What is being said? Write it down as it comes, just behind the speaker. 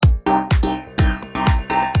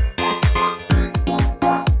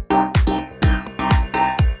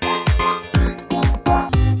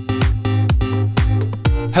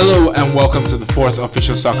Hello and welcome to the fourth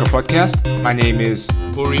official soccer podcast. My name is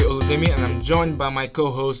Buri Oludemi and I'm joined by my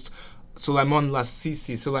co-host Sulaiman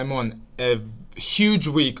Lassisi. Sulaiman, a huge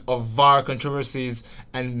week of VAR controversies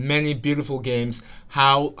and many beautiful games.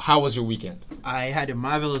 How was your weekend? I had a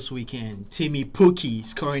marvelous weekend. Timmy Pukki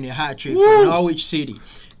scoring a hat-trick for Norwich City.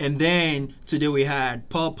 And then today we had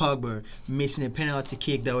Paul Pogba missing a penalty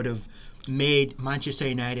kick that would have made Manchester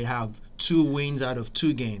United have 2 wins out of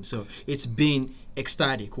 2 games. So it's been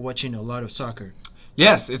ecstatic watching a lot of soccer.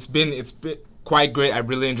 Yes, it's been quite great. I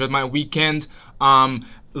really enjoyed my weekend.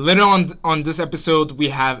 Later on this episode, we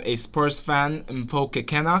have a Spurs fan, Mpo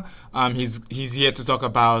Kekena. He's here to talk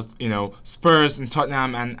about Spurs and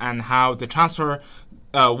Tottenham and how the transfer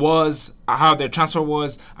was,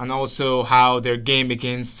 and also how their game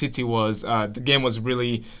against City was. The game was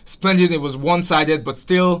really splendid. It was one-sided, but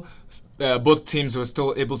still, both teams were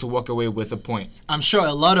still able to walk away with a point. I'm sure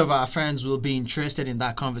a lot of our fans will be interested in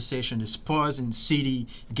that conversation, the Spurs and City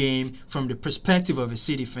game from the perspective of a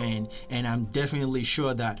City fan, and I'm definitely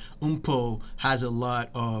sure that Umpo has a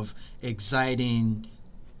lot of exciting,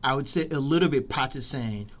 I would say a little bit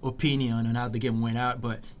partisan opinion on how the game went out,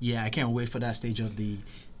 but yeah, I can't wait for that stage of the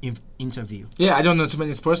interview. Yeah, I don't know too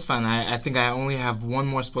many Spurs fans. I think I only have one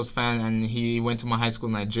more Spurs fan, and he went to my high school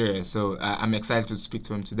in Nigeria, so I'm excited to speak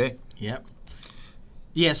to him today. Yep.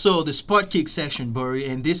 Yeah, so the spot kick section, Buri,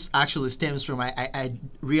 and this actually stems from, I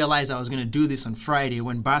realized I was going to do this on Friday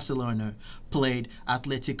when Barcelona played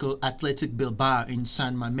Athletic Bilbao in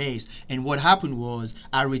San Mamés, and what happened was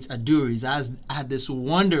Aritz Aduriz had this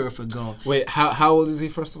wonder of a goal. Wait, how old is he,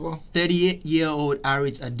 first of all? 38-year-old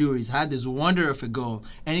Aritz Aduriz had this wonder of a goal,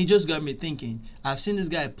 and it just got me thinking, I've seen this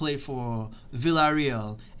guy play for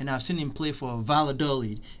Villarreal, and I've seen him play for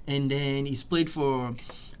Valladolid, and then he's played for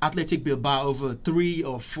Athletic Bilbao over 3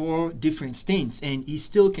 or 4 different stints, and he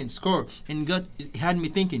still can score. And it had me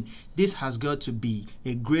thinking, this has got to be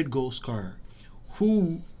a great goal scorer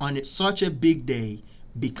who, on such a big day,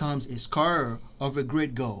 becomes a scorer of a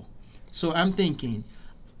great goal. So I'm thinking,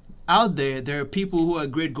 out there are people who are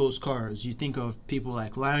great goal scorers. You think of people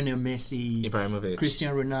like Lionel Messi, Ibrahimovic,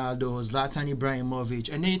 Cristiano Ronaldo, Zlatan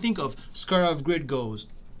Ibrahimovic, and then you think of scorer of great goals.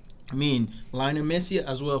 I mean, Lionel Messi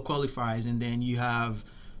as well qualifies, and then you have.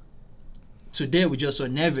 Today we just saw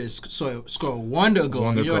Neves score a wonder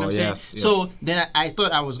goal. You know what I'm saying? Yes. So then I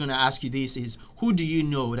thought I was going to ask you this: is who do you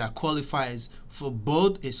know that qualifies for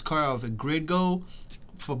both a scorer of a great goal,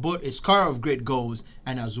 for both a scorer of great goals,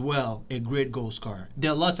 and as well a great goal scorer?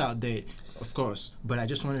 There are lots out there, of course, but I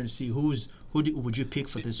just wanted to see who would you pick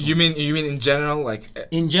for this one? You mean in general, like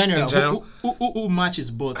in general? Who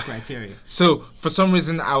matches both criteria? So for some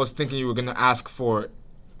reason I was thinking you were going to ask for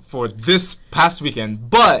this past weekend,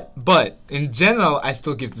 but in general, I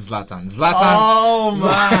still give to Zlatan. Oh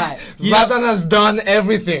my! Zlatan has done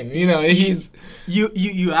everything. He's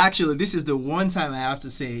you actually. This is the one time I have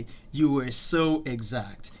to say you were so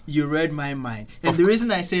exact. You read my mind, and the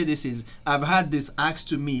reason I say this is I've had this asked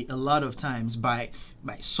to me a lot of times by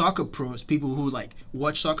soccer pros, people who like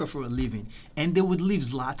watch soccer for a living, and they would leave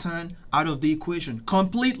Zlatan out of the equation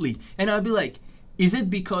completely, and I'd be like, is it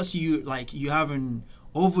because you haven't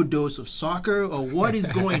overdose of soccer, or what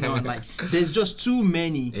is going on? Like, there's just too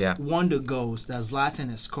many wonder goals that Zlatan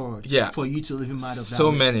has scored for you to leave him out of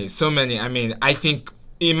that So many. I mean, I think,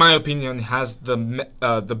 in my opinion, he has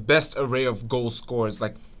the best array of goal scores,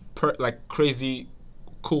 like crazy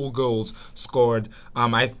cool goals scored.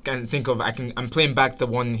 I can think of. I'm playing back the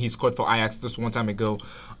one he scored for Ajax just one time ago.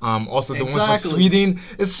 Also the one for Sweden.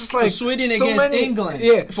 It's just like Sweden so against many, England.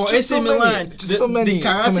 Yeah, for AC Milan. So many. The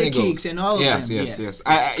karate so many kicks and all of them. Yes.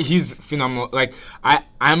 He's phenomenal. Like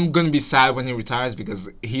I'm gonna be sad when he retires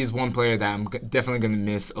because he's one player that I'm definitely gonna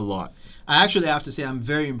miss a lot. I actually have to say I'm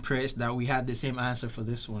very impressed that we had the same answer for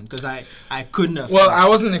this one because I couldn't have. Well, I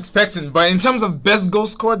wasn't expecting, but in terms of best goal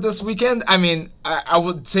scored this weekend, I mean, I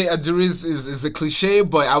would say Aduriz is a cliche,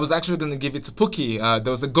 but I was actually going to give it to Pukki.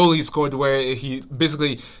 There was a goal he scored where he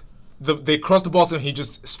basically they crossed the ball to him, he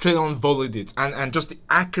just straight on volleyed it, and just the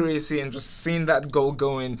accuracy and just seeing that goal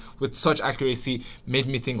going with such accuracy made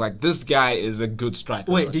me think like this guy is a good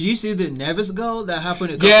striker. Wait, did you see the Neves goal that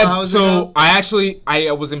happened a couple hours ago?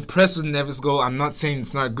 I was impressed with Neves' goal. I'm not saying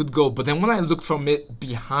it's not a good goal, but then when I looked from it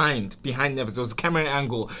behind Neves, there was a camera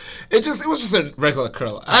angle. It was just a regular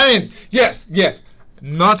curl. I mean, yes,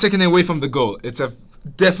 not taking away from the goal. It's a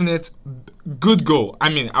definite good goal. I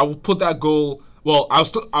mean, I will put that goal. Well,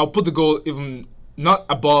 I'll put the goal even not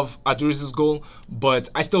above Aduriz's goal, but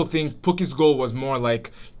I still think Pukki's goal was more like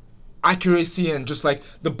accuracy and just like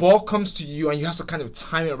the ball comes to you and you have to kind of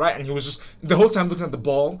time it right. And he was just the whole time looking at the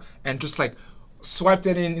ball and just like swiped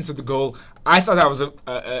it into the goal. I thought that was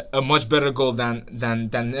a much better goal than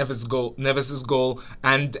Neves's goal,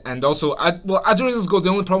 and also Aduris's goal. The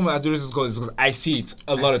only problem with Aduris's goal is because I see it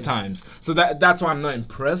a lot of times, so that's why I'm not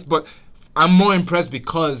impressed. But I'm more impressed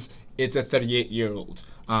because it's a 38-year-old.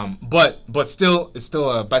 But still, it's still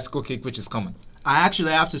a bicycle kick which is common. I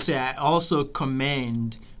actually have to say I also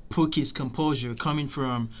commend Pukki's composure coming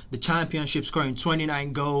from the championship, scoring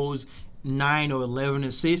 29 goals, 9 or 11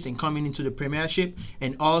 assists, and coming into the Premiership,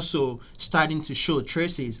 and also starting to show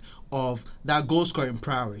traces of that goal scoring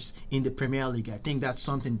prowess in the Premier League. I think that's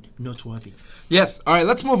something noteworthy. Yes. All right.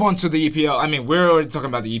 Let's move on to the EPL. I mean, we're already talking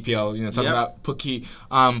about the EPL. Talking about Pukki.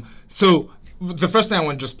 So the first thing I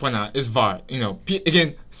want to just point out is VAR.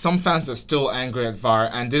 Again, some fans are still angry at VAR,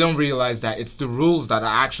 and they don't realize that it's the rules that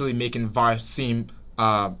are actually making VAR seem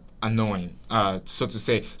annoying, so to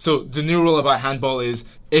say. So the new rule about handball is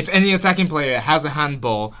if any attacking player has a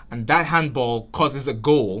handball and that handball causes a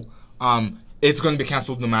goal, it's going to be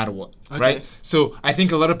cancelled no matter what, right? So I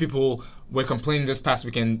think a lot of people were complaining this past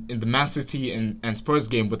weekend in the Man City and Spurs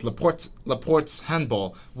game with Laporte's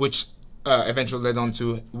handball, which eventually led on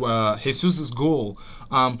to Jesus' goal.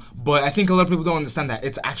 But I think a lot of people don't understand that.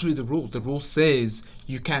 It's actually the rule. The rule says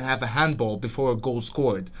you can't have a handball before a goal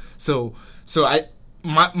scored. So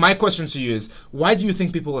my question to you is, why do you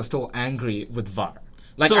think people are still angry with VAR?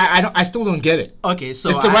 I still don't get it. Okay, so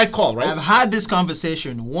it's the right call, right? I've had this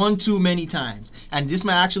conversation one too many times, and this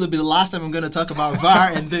might actually be the last time I'm going to talk about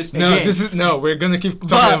VAR and this. We're going to keep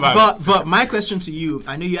talking about it. But my question to you,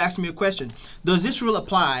 I know you asked me a question. Does this rule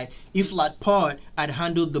apply if Laporte had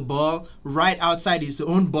handled the ball right outside his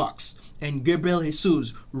own box and Gabriel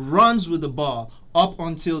Jesus runs with the ball up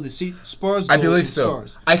until the Spurs goal? I believe so.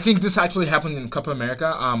 I think this actually happened in Copa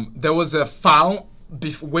America. There was a foul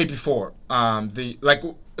way before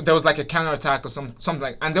there was like a counterattack or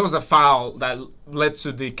something, and there was a foul that led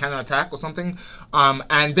to the counterattack or something,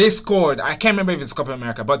 and they scored. I can't remember if it's Copa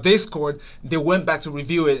America, but they scored. They went back to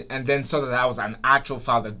review it and then saw that was an actual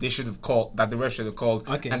foul that they should have called, that the ref should have called,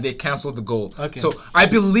 and they canceled the goal. So I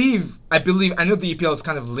believe I know the EPL is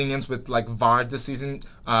kind of lenient with like VAR this season,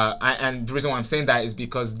 and the reason why I'm saying that is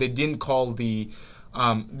because they didn't call the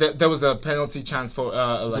there was a penalty chance for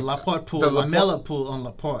the Laporte pull, Lamela pull on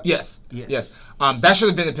Laporte. Yes. That should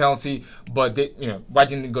have been a penalty, but they, why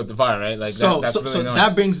didn't it go to VAR, right? Like that's really annoying.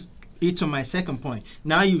 That brings it to my second point.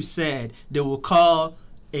 Now you've said they will call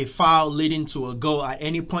a foul leading to a goal at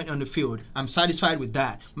any point on the field. I'm satisfied with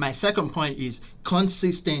that. My second point is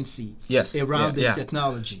consistency around this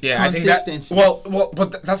technology. Yeah, consistency. I think that,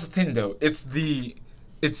 but that's the thing though. It's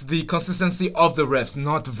the consistency of the refs,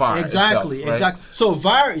 not VAR Exactly. itself, right? So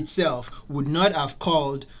VAR itself would not have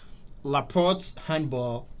called Laporte's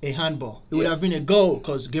handball a handball. It would have been a goal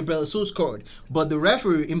because Gabriel Jesus scored. But the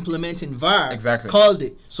referee implementing VAR called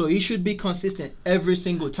it. So he should be consistent every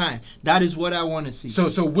single time. That is what I want to see.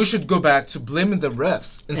 So we should go back to blaming the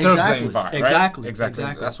refs instead of blaming VAR, right? Exactly.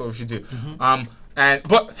 That's what we should do. Mm-hmm.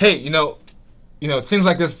 But hey, things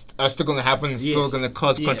like this are still going to happen. It's still going to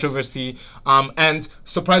cause controversy. And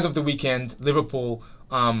surprise of the weekend, Liverpool.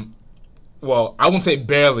 Well, I won't say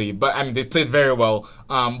barely, but I mean they played very well.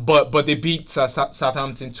 But they beat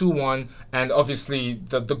Southampton 2-1, and obviously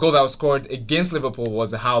the goal that was scored against Liverpool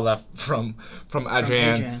was a howler from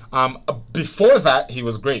Adrian. Before that, he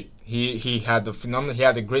was great. He had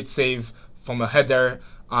a great save from a header.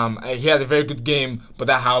 He had a very good game, but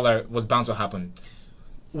that howler was bound to happen.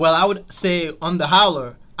 Well, I would say on the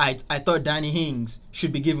howler, I thought Danny Ings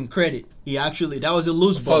should be given credit. That was a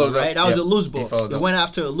loose ball, right? That was a loose ball. He went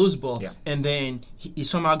after a loose ball, and then he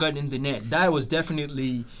somehow got in the net. That was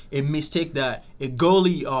definitely a mistake that a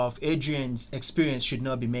goalie of Adrian's experience should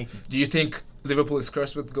not be making. Do you think Liverpool is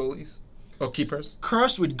cursed with goalies? Or keepers?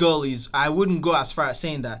 Cursed with goalies, I wouldn't go as far as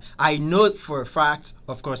saying that. I know for a fact,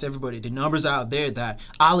 of course, everybody, the numbers are out there that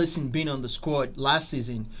Alisson being on the squad last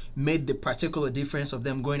season made the particular difference of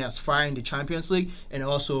them going as far in the Champions League and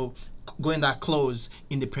also going that close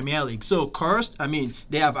in the Premier League. So cursed, I mean,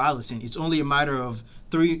 they have Alisson. It's only a matter of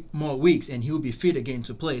 3 more weeks and he'll be fit again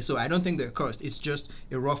to play. So I don't think they're cursed. It's just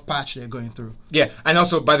a rough patch they're going through. Yeah, and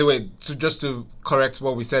also, by the way, just to correct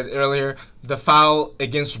what we said earlier, the foul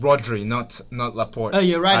against Rodri, not Laporte. Oh,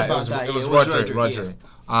 you're right about that. It was Rodri.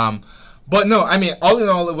 Yeah. But no, I mean, all in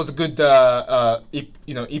all, it was a good EPL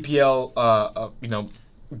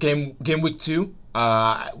game week 2.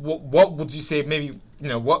 What would you say? Maybe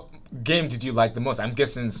what game did you like the most? I'm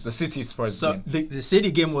guessing it's the City Spurs So game. the City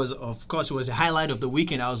game was, of course, it was a highlight of the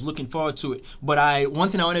weekend. I was looking forward to it. But one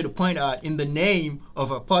thing I wanted to point out in the name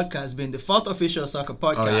of our podcast being the fourth official soccer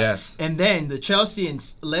podcast. Oh, yes. And then the Chelsea and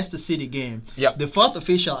Leicester City game. Yep. The fourth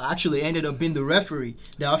official actually ended up being the referee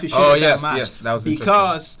that officiated that match. Yes, that was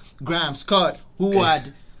because Graham Scott, who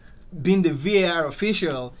had been the VAR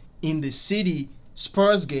official in the City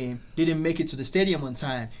Spurs game, didn't make it to the stadium on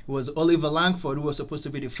time. It was Oliver Langford who was supposed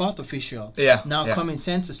to be the fourth official. Coming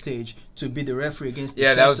center stage to be the referee against the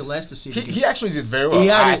Chelsea Leicester City game. He actually did very well.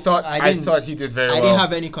 I thought he did very well. I didn't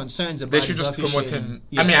have any concerns about They should his just promote him.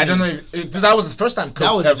 Yeah, I mean, I don't know if that was his first time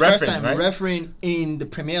that was his first time right? refereeing in the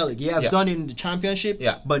Premier League. He has done it in the Championship,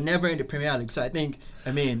 but never in the Premier League. So I think,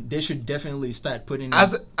 they should definitely start putting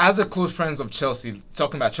as a close friends of Chelsea,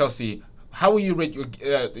 talking about Chelsea, how will you rate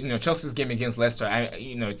your, Chelsea's game against Leicester?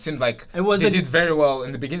 It seemed like they did very well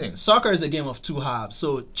in the beginning. Soccer is a game of two halves.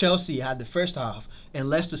 So Chelsea had the first half, and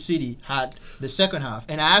Leicester City had the second half.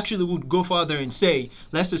 And I actually would go further and say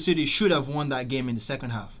Leicester City should have won that game in the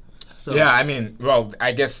second half. So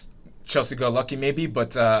I guess Chelsea got lucky maybe,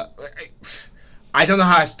 but I don't know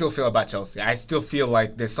how I still feel about Chelsea. I still feel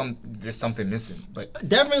like there's something missing. But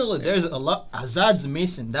definitely, there's a lot. Hazard's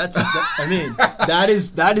missing. That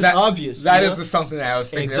is obvious. That is something that I was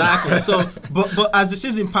thinking. Exactly. So, but as the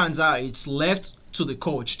season pans out, it's left to the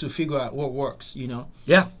coach to figure out what works.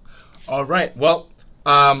 Yeah. All right. Well,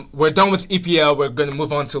 we're done with EPL. We're going to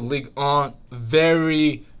move on to Ligue 1.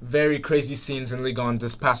 Very, very crazy scenes in Ligue 1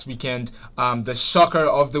 this past weekend. The shocker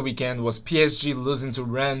of the weekend was PSG losing to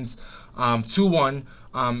Rennes 2-1.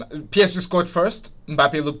 PSG scored first.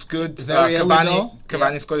 Mbappe looked good.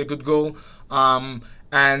 Cavani scored a good goal.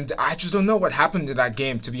 And I just don't know what happened in that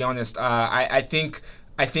game, to be honest. I think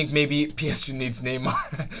maybe PSG needs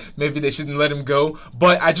Neymar. Maybe they shouldn't let him go.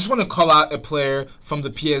 But I just want to call out a player from the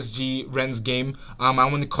PSG Rennes game. I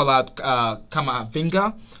want to call out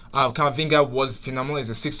Camavinga. Camavinga was phenomenal. He's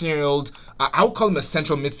a 16-year-old. I would call him a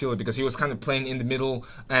central midfielder because he was kind of playing in the middle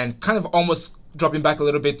and kind of almost dropping back a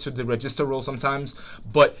little bit to the register role sometimes.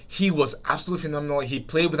 But he was absolutely phenomenal. He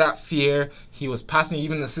played without fear. He was passing. He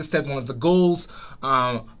even assisted one of the goals.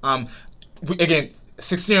 Again,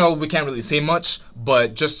 16-year-old, we can't really say much,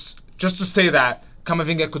 but just to say that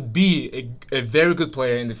Camavinga could be a very good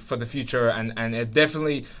player for the future, and it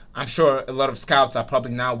definitely, I'm sure a lot of scouts are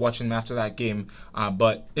probably now watching him after that game.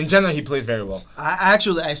 But in general, he played very well. I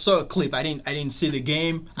saw a clip. I didn't see the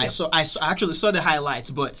game. Yeah. I actually saw the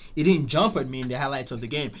highlights, but it didn't jump at me in the highlights of the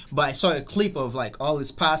game. But I saw a clip of like all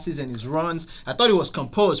his passes and his runs. I thought it was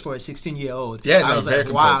composed for a 16-year-old. Yeah, I was very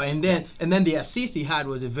like, wow. composed. And then the assist he had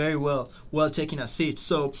was a very well taken assist.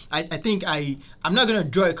 So I think I'm not gonna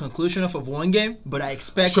draw a conclusion off of one game, but I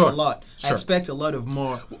expect a lot. Sure. I expect a lot of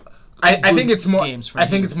more. I think it's more. I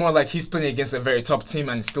think it's more like he's playing against a very top team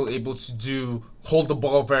and still able to hold the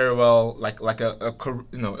ball very well, like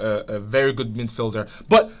a very good midfielder.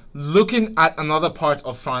 But looking at another part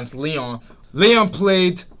of France, Lyon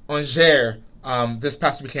played Angers this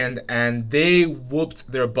past weekend, and they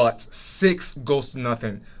whooped their butt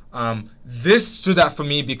 6-0. This stood out for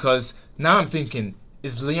me because now I'm thinking,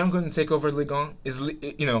 is Lyon going to take over Ligue 1?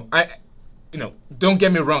 Don't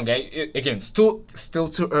get me wrong. Again, still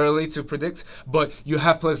too early to predict. But you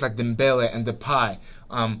have players like Dembele and Depay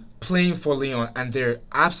playing for Lyon, and they're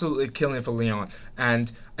absolutely killing for Lyon.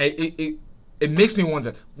 And it makes me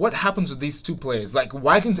wonder what happens with these two players. Like,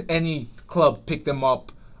 why didn't any club pick them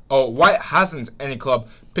up, or why hasn't any club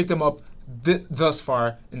picked them up thus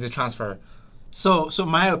far in the transfer? So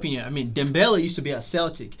my opinion, Dembele used to be at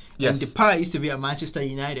Celtic, yes, and Depay used to be at Manchester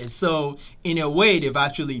United. So in a way, they've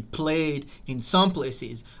actually played in some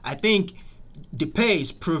places. I think Depay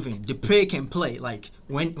is proving Depay can play. Like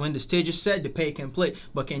when the stage is set, Depay can play.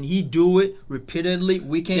 But can he do it repeatedly,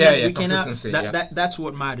 week in and week out? That's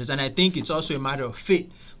what matters. And I think it's also a matter of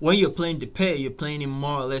fit. When you're playing Depay, you're playing him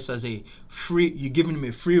more or less as a free. You're giving him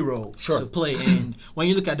a free role to play. And when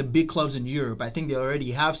you look at the big clubs in Europe, I think they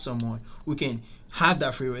already have someone who can have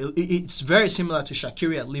that free role. It's very similar to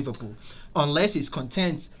Shaqiri at Liverpool. Unless he's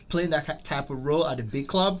content playing that type of role at a big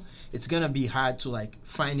club, it's gonna be hard to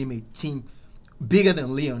find him a team bigger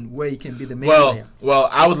than Lyon where he can be the main player. Well,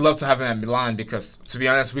 I would love to have him at Milan because, to be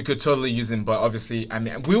honest, we could totally use him. But obviously,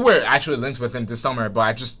 we were actually linked with him this summer, but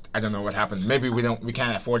I don't know what happened. Maybe we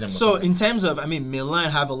can't afford him. So in terms of, Milan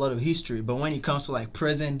have a lot of history, but when it comes to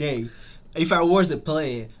present day, if I was a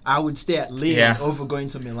player, I would stay at Lyon over going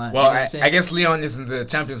to Milan. Well, you know I guess Lyon is in the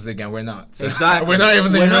Champions League and we're not. So exactly. We're not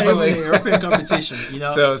even in the European competition. You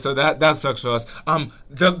know. So that sucks for us.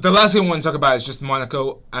 The last thing I want to talk about is just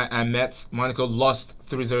Monaco and Metz. Monaco lost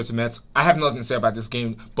 3-0 to Metz. I have nothing to say about this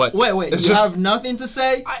game, but wait, you have nothing to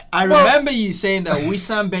say? I remember you saying that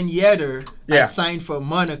Wissam Ben Yedder had signed for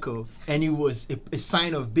Monaco, and it was a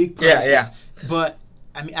sign of big promises. Yeah. But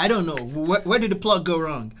I mean, I don't know. Where did the plot go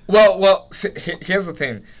wrong? Well. Here's the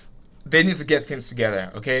thing. They need to get things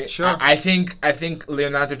together, okay? Sure. I think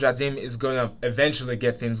Leonardo Jardim is going to eventually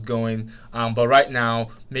get things going. But right now,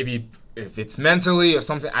 maybe if it's mentally or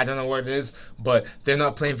something, I don't know what it is. But they're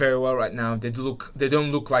not playing very well right now. They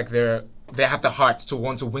don't look like they have the heart to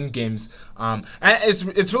want to win games. And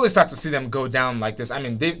it's really sad to see them go down like this. I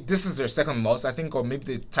mean, this is their second loss, I think, or maybe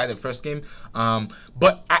they tied the first game.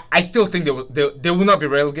 But I still think they will not be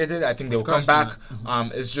relegated. I think they will come back.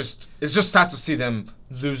 Mm-hmm. It's just sad to see them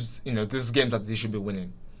lose. This game that they should be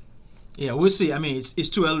winning. Yeah, we'll see. I mean, it's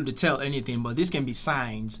too early to tell anything, but this can be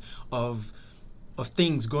signs of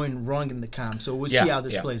things going wrong in the camp. So we'll see how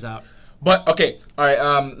this plays out. But okay, all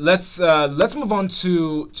right. Let's move on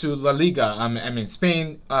to La Liga. I mean,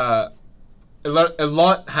 Spain. A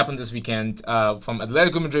lot happened this weekend. From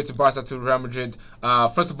Atletico Madrid to Barca to Real Madrid.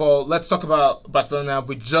 First of all, let's talk about Barcelona.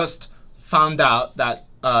 We just found out that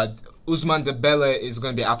Ousmane Dembele is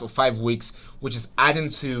going to be out for 5 weeks, which is adding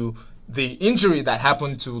to the injury that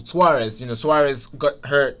happened to Suarez. Suarez got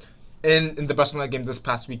hurt in the Barcelona game this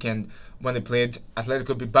past weekend when they played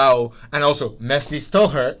Atletico Bilbao, and also Messi still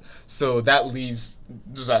hurt, so that leaves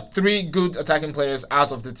those are 3 good attacking players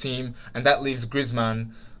out of the team, and that leaves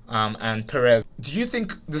Griezmann and Perez. Do you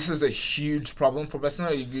think this is a huge problem for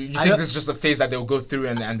Barcelona? You think this is just a phase that they'll go through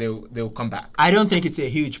and they'll come back? I don't think it's a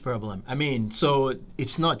huge problem. I mean, so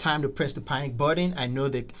it's not time to press the panic button. I know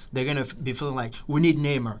that they're going to be feeling like, we need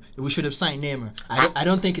Neymar. We should have signed Neymar. I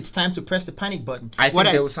don't think it's time to press the panic button. I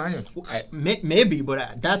think they will sign him. Maybe,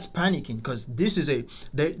 but that's panicking, because this is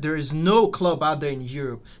there is no club out there in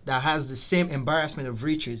Europe that has the same embarrassment of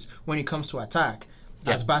riches when it comes to attack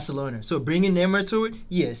as Barcelona. So bringing Neymar to it,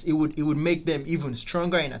 yes, it would make them even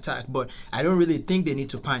stronger in attack, but I don't really think they need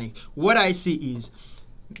to panic. What I see is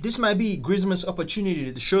this might be Griezmann's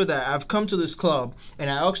opportunity to show that I've come to this club and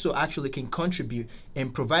I also actually can contribute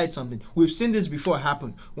and provide something. We've seen this before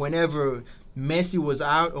happen. Whenever Messi was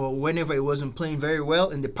out or whenever he wasn't playing very well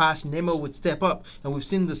in the past, Neymar would step up, and we've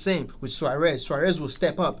seen the same with Suarez. Suarez will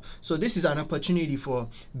step up. So this is an opportunity for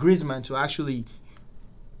Griezmann to actually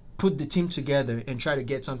put the team together and try to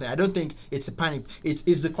get something. I don't think it's a panic.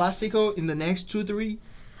 Is the Clásico in the next 2-3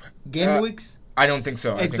 game weeks? I don't think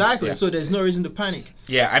so. Exactly. So there's no reason to panic.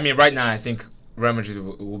 Yeah, I mean, right now I think Real Madrid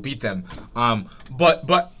will beat them.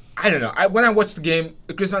 But I don't know. When I watched the game,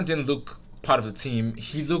 Griezmann didn't look part of the team.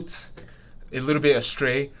 He looked a little bit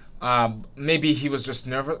astray. Maybe he was just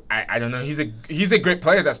nervous. I don't know. He's a great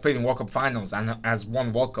player that's played in World Cup finals and has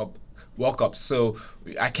won World Cup. So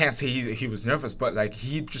I can't say he was nervous, but like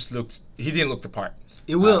he didn't look the part.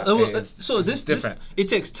 It will. So this different. It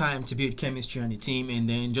takes time to build chemistry on the team, and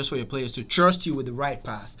then just for your players to trust you with the right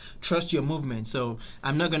pass, trust your movement. So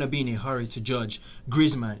I'm not gonna be in a hurry to judge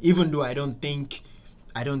Griezmann, even though I don't think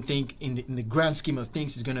in the grand scheme of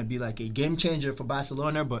things he's gonna be like a game changer for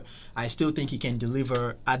Barcelona, but I still think he can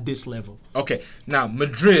deliver at this level. Okay, now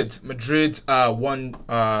Madrid beat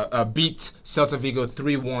Celta Vigo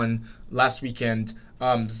 3-1 last weekend.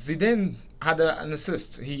 Zidane had an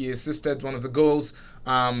assist. He assisted one of the goals.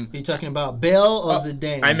 You talking about Bale or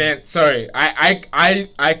Zidane? I meant, sorry,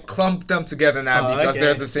 I clumped them together now because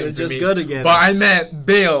they're the same to me. Go together. But I meant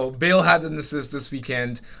Bale. Bale had an assist this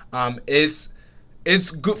weekend.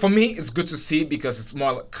 It's good for me. It's good to see because it's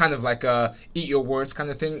more kind of like a eat your words kind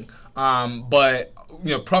of thing. But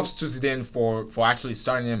props to Zidane for actually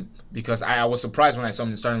starting him, because I was surprised when I saw him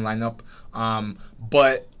in the starting lineup.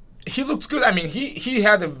 But he looked good. I mean, he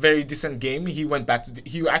had a very decent game. He went back to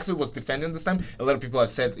he actually was defending this time. A lot of people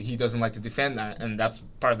have said he doesn't like to defend, and that's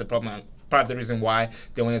part of the problem. Part of the reason why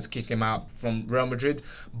they wanted to kick him out from Real Madrid.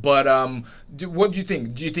 But what do you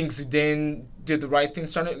think? Do you think Zidane did the right thing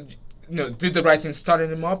starting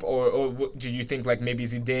him up, or do you think like maybe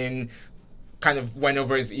Zidane kind of went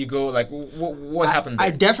over his ego? Like what happened there?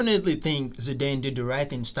 I definitely think Zidane did the right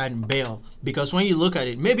thing starting Bale, because when you look at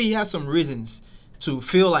it, maybe he has some reasons to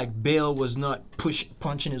feel like Bale was not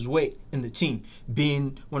punching his weight in the team,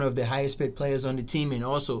 being one of the highest paid players on the team, and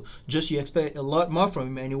also just you expect a lot more from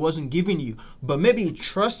him and he wasn't giving you. But maybe he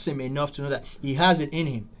trusts him enough to know that he has it in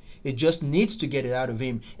him. It just needs to get it out of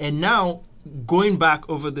him. And now, going back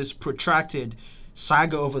over this protracted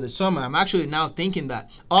saga over the summer, I'm actually now thinking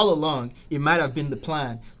that all along it might have been the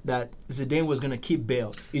plan that Zidane was gonna keep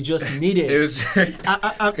Bale. He just needed. It was.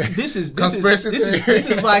 This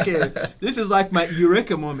is like my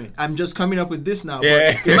eureka moment. I'm just coming up with this now.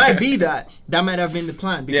 Yeah. But it might be that might have been the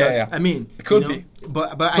plan because I mean, it could be.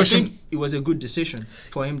 But I think it was a good decision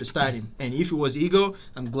for him to start him. And if it was ego,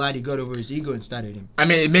 I'm glad he got over his ego and started him. I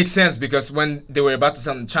mean, it makes sense because when they were about to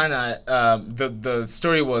sell in China, the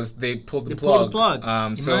story was they pulled the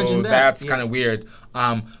plug. So that's kind of weird.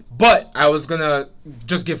 But I was gonna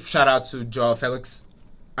just give shout out to Joao Felix.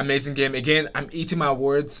 Amazing game. Again, I'm eating my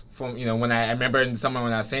words from, when I remember in the summer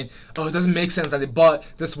when I was saying, it doesn't make sense that they bought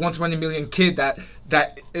this 120 million kid that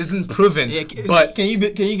isn't proven. Yeah, but can you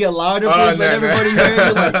get louder, please? Let everybody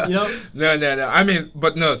hear you. No. I mean,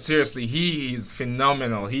 but no, seriously, he is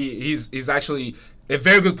phenomenal. He's actually a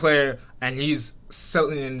very good player, and he's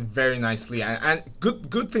settling in very nicely. And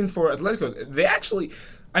good thing for Atletico. They actually,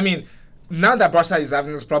 I mean, now that Barca is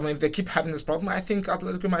having this problem, if they keep having this problem, I think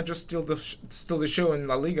Atletico might just steal the show in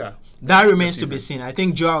La Liga. That remains to be seen. I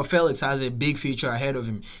think Joao Felix has a big future ahead of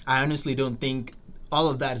him. I honestly don't think all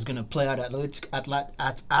of that is going to play out at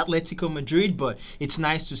Atletico Madrid, but it's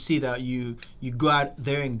nice to see that you go out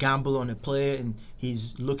there and gamble on a player, and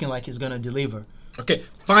he's looking like he's going to deliver. Okay,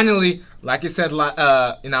 finally, like you said in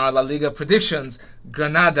our La Liga predictions,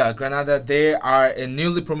 Granada, they are a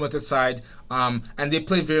newly promoted side, and they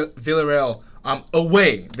play Villarreal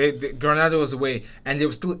away. Granada was away, and they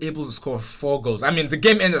were still able to score 4 goals. I mean, the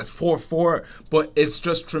game ended at 4-4, but it's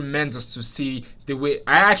just tremendous to see the way.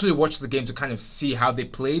 I actually watched the game to kind of see how they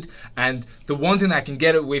played, and the one thing I can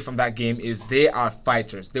get away from that game is they are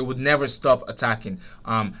fighters. They would never stop attacking,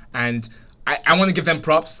 and I want to give them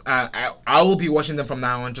props. I will be watching them from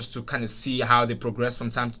now on just to kind of see how they progress from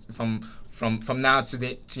now to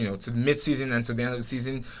the mid-season and to the end of the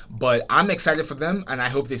season. But I'm excited for them, and I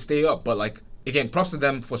hope they stay up. But again, props to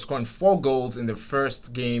them for scoring 4 goals in their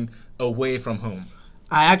first game away from home.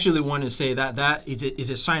 I actually want to say that is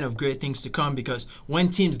a sign of great things to come, because when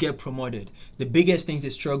teams get promoted, the biggest things they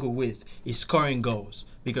struggle with is scoring goals,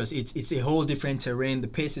 because it's a whole different terrain. The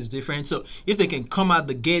pace is different. So if they can come out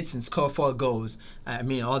the gates and score 4 goals, I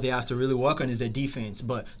mean, all they have to really work on is their defense.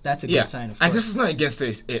 But that's a good sign, of course. And this is not against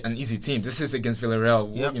an easy team. This is against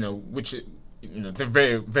Villarreal, which they're a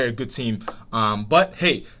very, very good team. But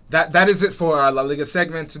hey, that is it for our La Liga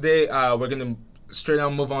segment today. We're gonna straight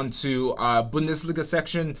on move on to our Bundesliga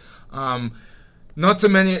section. Not so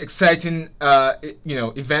many exciting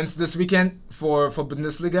events this weekend for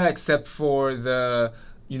Bundesliga, except for the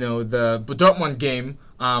Dortmund game,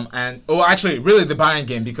 actually really the Bayern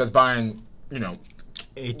game, because Bayern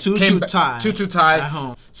a 2-2 tie. 2-2 tie at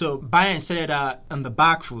home. So Bayern started out on the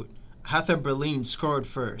back foot. Hertha Berlin scored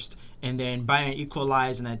first, and then Bayern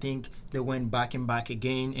equalized, and I think they went back and back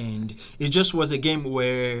again, and it just was a game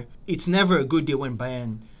where it's never a good day when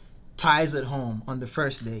Bayern ties at home on the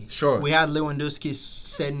first day. Sure. We had Lewandowski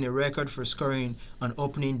setting a record for scoring on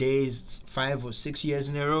opening days 5 or 6 years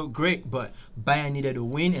in a row. Great, but Bayern needed a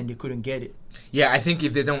win and they couldn't get it. Yeah, I think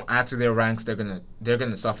if they don't add to their ranks, they're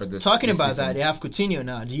gonna suffer this. Talking this about season. that, they have Coutinho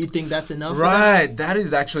now. Do you think that's enough? Right, that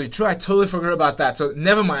is actually true. I totally forgot about that. So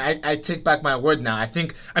never mind. I take back my word now.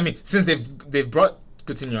 Since they've brought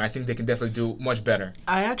Coutinho, I think they can definitely do much better.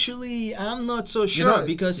 I'm not so sure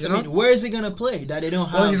because where is he gonna play that they don't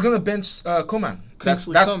have? Well, he's gonna bench Coman. That's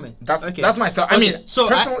okay. That's my thought. Okay. So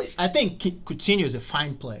personally, I think Coutinho is a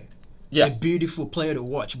fine player. Yeah. A beautiful player to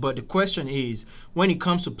watch. But the question is, when it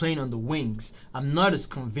comes to playing on the wings, I'm not as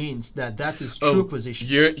convinced that that's his true position.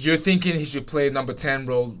 You're thinking he should play number 10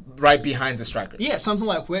 role right behind the strikers. Yeah, something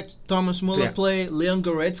like where Thomas Muller play, Leon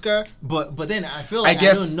Goretzka. But then I feel like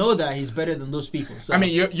I don't know that he's better than those people. So. I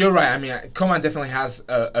mean, you're right. I mean, Coman definitely has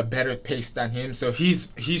a better pace than him, so he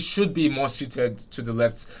should be more suited to the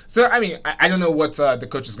left. So I mean, I don't know what the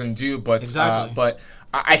coach is going to do, but exactly. But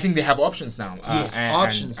I think they have options now. Yes,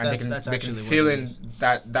 options. And that's they can actually fill in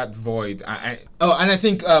that void. And I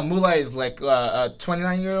think Muller is like a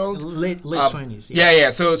 29-year-old. Late 20s. Yeah.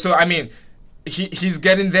 So I mean, he's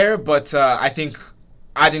getting there, but I think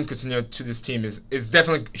adding Coutinho to this team is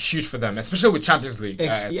definitely huge for them, especially with Champions League.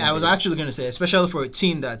 I was actually going to say, especially for a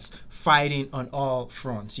team that's fighting on all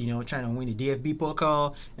fronts, trying to win the DFB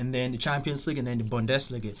Pokal and then the Champions League and then the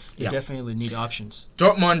Bundesliga. They definitely need options.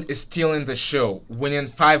 Dortmund is stealing the show, winning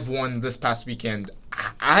 5-1 this past weekend.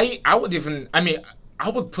 I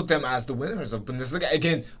would put them as the winners of Bundesliga.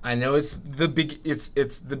 Again, I know it's the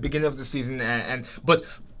beginning of the season, but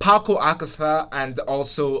Paco Alcácer and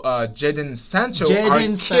also Jadon Sancho are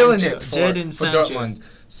killing it for Dortmund.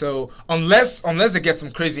 So unless they get some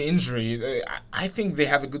crazy injury, I think they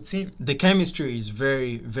have a good team. The chemistry is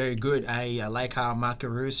very, very good. I like how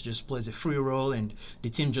Macaroons just plays a free role and the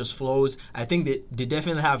team just flows. I think they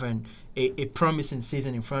definitely have a promising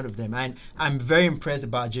season in front of them. And I'm very impressed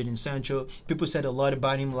about Jadon Sancho. People said a lot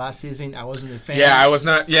about him last season. I wasn't a fan. I was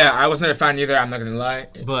not a fan either. I'm not gonna lie.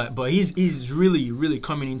 But he's really, really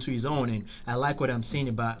coming into his own, and I like what I'm seeing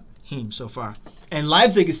about him so far. And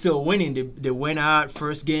Leipzig is still winning. They went out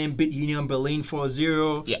first game, beat Union Berlin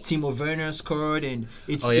 4-0. Yeah. Timo Werner scored, and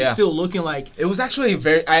it's yeah. still looking like It was actually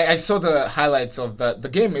very. I saw the highlights of the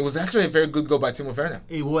game. It was actually a very good goal by Timo Werner.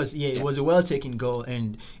 it was. Yeah, it was a well taken goal,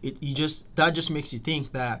 and that just makes you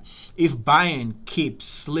think that if Bayern keeps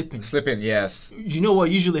slipping, Yes. you know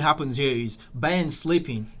what usually happens here is Bayern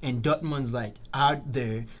slipping and Dortmund's like out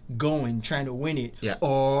there going trying to win it, Yeah.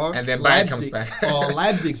 or And then Bayern comes back. or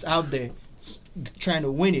Leipzig's out there trying to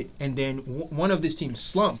win it, and then one of these teams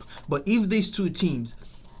slump. But if these two teams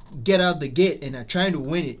get out the gate and are trying to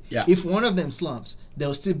win it, Yeah. if one of them slumps,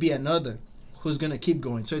 there'll still be another who's gonna keep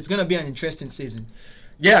going. So it's gonna be an interesting season.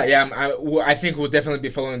 I think we'll definitely be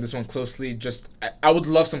following this one closely. Just I would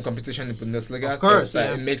love some competition in Bundesliga. Of course, so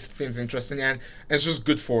yeah. It makes things interesting, and it's just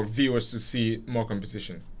good for viewers to see more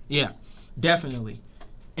competition. Yeah, definitely.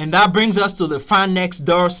 And that brings us to the fan next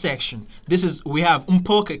door section. We have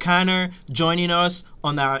Mpo Kekana joining us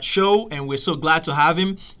on our show, and we're so glad to have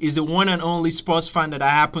him. He's the one and only sports fan that I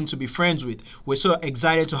happen to be friends with. We're so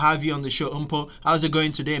excited to have you on the show, Mpo. How's it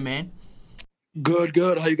going today, man? Good.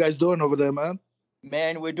 How you guys doing over there, man?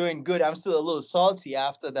 Man, we're doing good. I'm still a little salty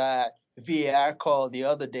after that VAR call the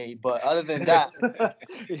other day, but other than that,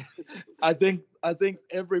 I think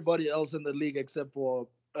everybody else in the league except for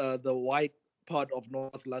the white part of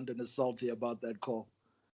North London is salty about that call.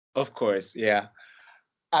 Of course, yeah.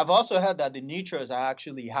 I've also heard that the neutrals are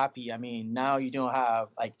actually happy. I mean, now you don't have,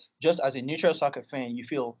 like, just as a neutral soccer fan, you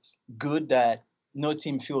feel good that no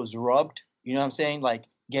team feels robbed. You know what I'm saying? Like,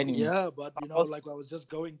 getting... Yeah, but, like, I was just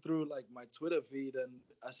going through, like, my Twitter feed, and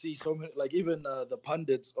I see so many, like, even the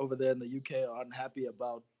pundits over there in the UK are unhappy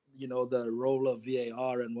about, the role of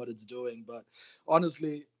VAR and what it's doing. But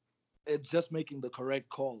honestly, it's just making the correct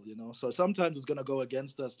call, So sometimes it's going to go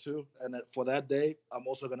against us too. And for that day, I'm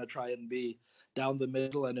also going to try and be down the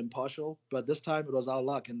middle and impartial. But this time it was our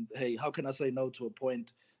luck. And hey, how can I say no to a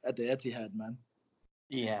point at the Etihad, man?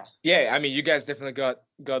 Yeah. Yeah, I mean, you guys definitely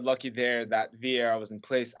got lucky there that VAR was in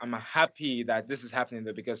place. I'm happy that this is happening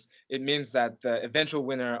though, because it means that the eventual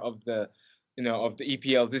winner of the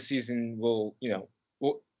EPL this season will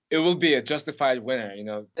be a justified winner,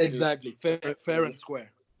 Exactly. Fair and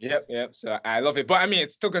square. Yep. So I love it, but I mean,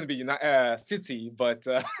 it's still going to be City, but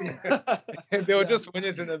they will just win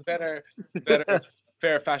it in a better,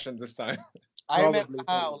 fair fashion this time. I remember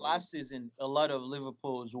how last season a lot of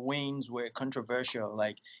Liverpool's wins were controversial,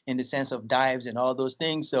 like in the sense of dives and all those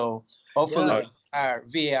things. So hopefully our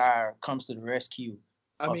VAR comes to the rescue.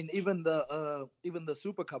 I mean, even the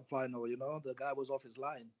Super Cup final, the guy was off his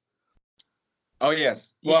line. Oh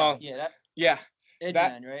yes. Well,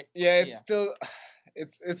 Edgeman, right? Yeah, it's still.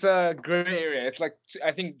 It's a gray area. It's like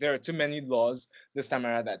I think there are too many laws this time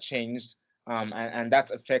around that changed, and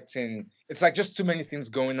that's affecting. It's like just too many things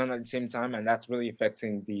going on at the same time, and that's really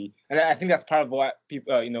affecting the. And I think that's part of what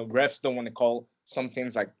people, refs don't want to call some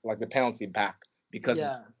things like the penalty back because.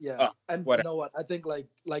 And whatever. You know what? I think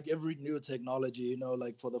like every new technology,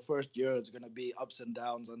 like for the first year, it's gonna be ups and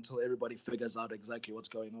downs until everybody figures out exactly what's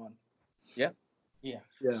going on. Yeah.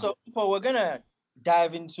 So Paul, we're gonna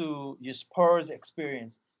dive into your Spurs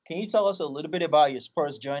experience. Can you tell us a little bit about your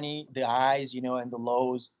Spurs journey, the highs, and the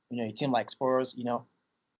lows, your team like Spurs,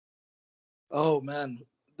 Oh man,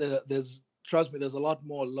 trust me, there's a lot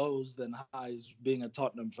more lows than highs being a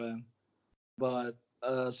Tottenham fan. But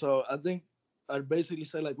so I think I'd basically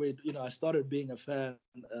say I started being a fan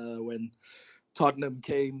when Tottenham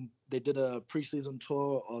came. They did a preseason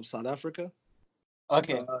tour of South Africa.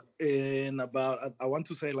 Okay. In about, I want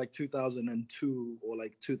to say 2002 or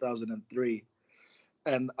 2003.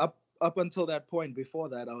 And up until that point, before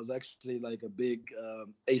that, I was actually a big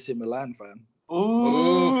AC Milan fan.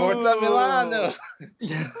 Ooh, Forza Milano.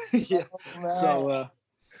 Yeah. Oh, so,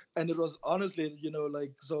 and it was honestly,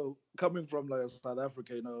 so coming from South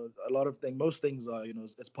Africa, a lot of things, most things are,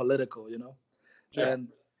 it's political, Sure. And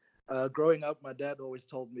growing up, my dad always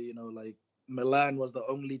told me, Milan was the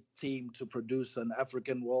only team to produce an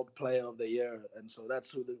African World Player of the Year, and so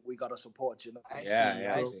that's who we gotta support. I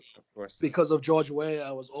see. Of course. Because of George Weah,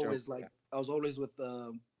 I was always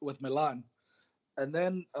with Milan, and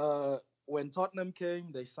then when Tottenham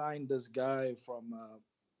came, they signed this guy from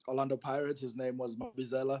Orlando Pirates. His name was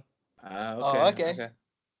Mabizela. Okay.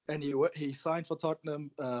 and he signed for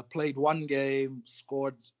Tottenham, played one game,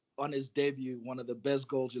 scored on his debut one of the best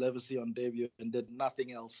goals you'll ever see on debut, and did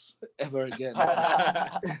nothing else ever again.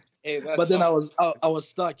 Hey, But then I was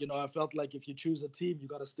stuck. I felt like if you choose a team, you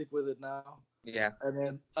got to stick with it now. yeah. And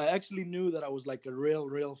then I actually knew that I was like a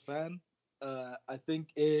real fan. I think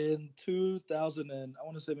in 2000 and I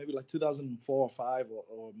want to say maybe like 2004 or five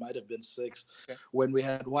or might have been six, Okay. when we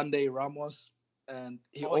had one day Ramos, and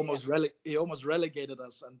he almost relegated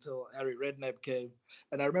us until Harry Redknapp came.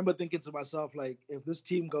 And I remember thinking to myself, like, if this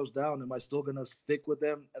team goes down, am I still gonna stick with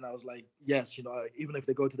them? And I was like, yes, even if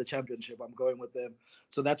they go to the championship, I'm going with them.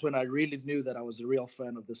 So that's when I really knew that I was a real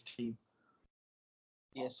fan of this team.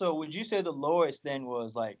 Yeah. So would you say the lowest then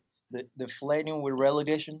was like the flirting with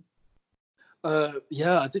relegation?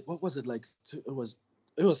 Yeah, I think what was it like? It was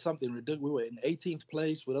something ridiculous. We were in 18th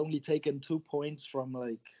place. We'd only taken 2 points from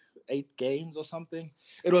like 8 games or something.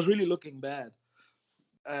 It was really looking bad.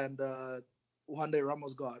 And one day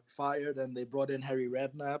Ramos got fired, and they brought in Harry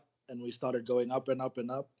Redknapp, and we started going up and up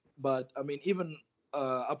and up. But I mean, even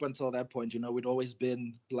up until that point, we'd always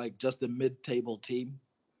been like just a mid-table team.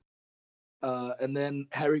 And then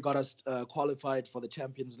Harry got us qualified for the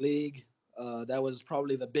Champions League. That was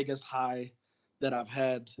probably the biggest high that I've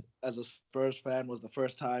had as a Spurs fan. Was the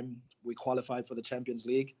first time we qualified for the Champions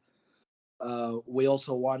League. We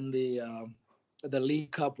also won the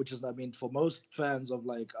League Cup, which is, I mean, for most fans of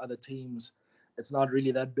like other teams, it's not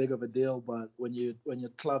really that big of a deal. But when your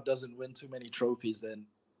club doesn't win too many trophies, then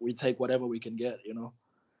we take whatever we can get.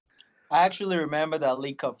 I actually remember that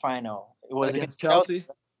League Cup final. It was Against Chelsea.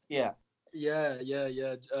 Yeah.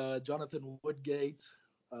 Yeah. Jonathan Woodgate,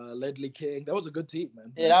 Ledley King. That was a good team,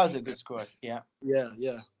 man. Yeah, that was a good score. Yeah.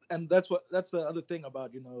 Yeah. And that's the other thing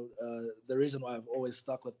about the reason why I've always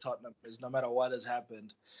stuck with Tottenham is no matter what has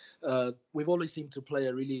happened, we've always seemed to play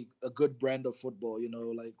a good brand of football.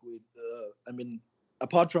 Like I mean,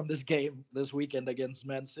 apart from this game this weekend against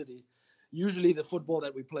Man City, usually the football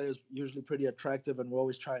that we play is usually pretty attractive, and we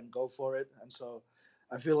always try and go for it. And so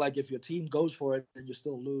I feel like if your team goes for it and you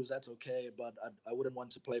still lose, that's okay. But I wouldn't want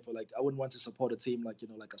to I wouldn't want to support a team like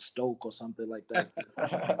like a Stoke or something like that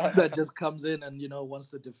that just comes in and wants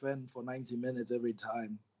to defend for 90 minutes every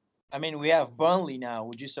time. I mean, we have Burnley now.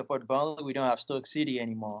 Would you support Burnley? We don't have Stoke City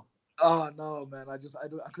anymore. Oh no, man! I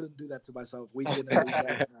couldn't do that to myself. Week in and week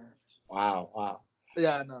out. Wow.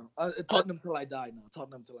 Yeah, no. Tottenham till I die. No,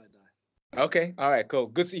 Tottenham till I die. Okay. All right. Cool.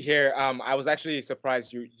 Good to hear. I was actually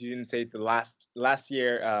surprised you didn't say the last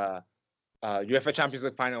year UEFA Champions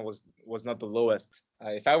League final was not the lowest.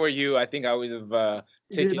 If I were you, I think I would have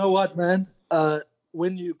taken. You know what, man?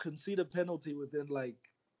 When you concede a penalty within like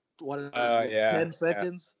 10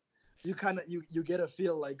 seconds, you kind of you get a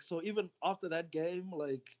feel like, so even after that game,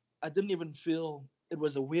 like I didn't even feel, it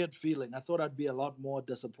was a weird feeling. I thought I'd be a lot more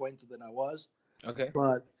disappointed than I was. Okay.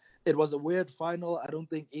 But it was a weird final. I don't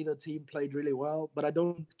think either team played really well, but I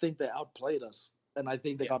don't think they outplayed us. And I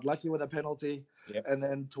think they got lucky with a penalty. Yep. And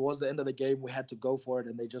then towards the end of the game, we had to go for it,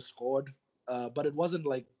 and they just scored. But it wasn't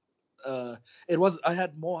like I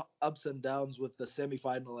had more ups and downs with the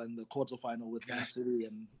semifinal and the quarterfinal with Man City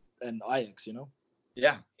and Ajax.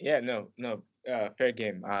 Yeah. No. Fair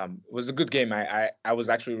game. It was a good game. I was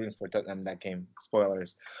actually rooting for Tottenham that game.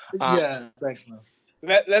 Spoilers. Yeah. Thanks, man.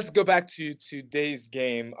 Let's go back to today's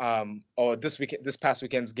game, or this past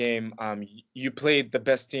weekend's game. You played the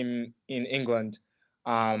best team in England.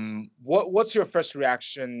 What's your first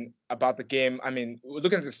reaction about the game? I mean,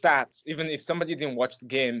 looking at the stats, even if somebody didn't watch the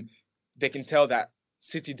game, they can tell that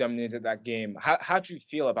City dominated that game. How do you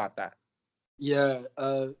feel about that? Yeah,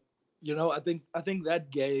 I think that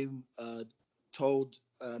game told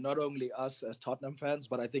not only us as Tottenham fans,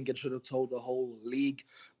 but I think it should have told the whole league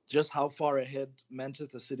just how far ahead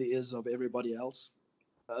Manchester City is of everybody else.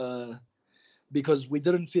 Because we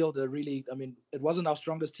didn't feel it wasn't our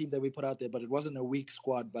strongest team that we put out there, but it wasn't a weak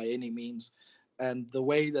squad by any means. And the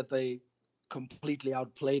way that they completely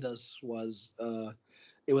outplayed us was,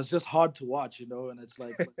 it was just hard to watch, and it's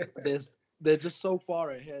like, they're just so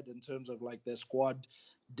far ahead in terms of like their squad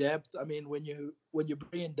depth. I mean, when you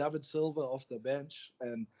bring in David Silva off the bench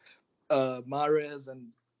and Mahrez and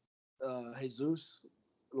Jesus,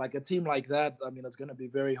 like a team like that, I mean, it's going to be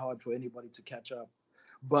very hard for anybody to catch up.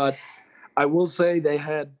 But I will say they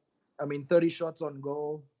had, 30 shots on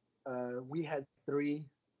goal. We had 3,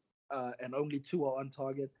 and only 2 are on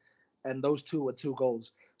target, and those 2 were 2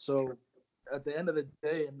 goals. So at the end of the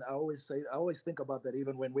day, and I always think about that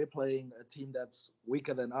even when we're playing a team that's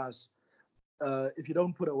weaker than us. If you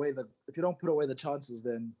don't put away the chances,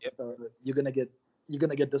 then you're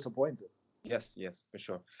gonna get disappointed. Yes, for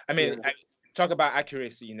sure. I mean, talk about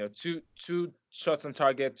accuracy. Two shots on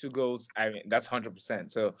target, 2 goals. I mean, that's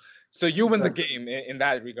 100%. So you win the Exactly. game in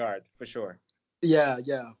that regard for sure. Yeah,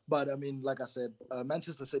 yeah. But I mean, like I said,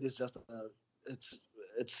 Manchester City is just it's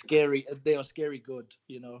it's scary. They are scary good,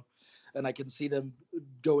 and I can see them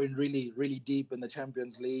going really, really deep in the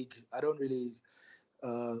Champions League.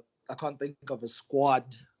 Uh, I can't think of a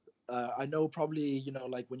squad. I know probably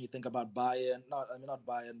like when you think about Bayern, not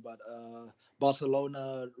Bayern, but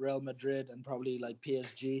Barcelona, Real Madrid, and probably like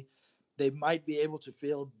PSG. They might be able to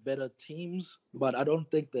field better teams, but I don't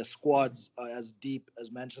think their squads are as deep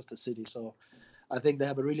as Manchester City. So I think they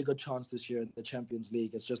have a really good chance this year in the Champions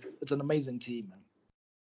League. It's an amazing team, man.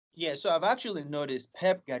 Yeah, so I've actually noticed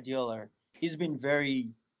Pep Guardiola, he's been very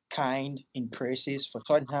kind in praises for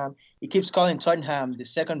Tottenham. He keeps calling Tottenham the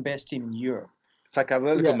second best team in Europe. It's like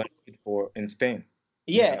Atletico Yeah, Madrid for in Spain.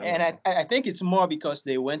 Yeah, and I think it's more because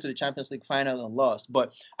they went to the Champions League final and lost.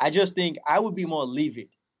 But I just think I would be more livid,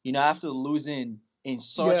 after losing in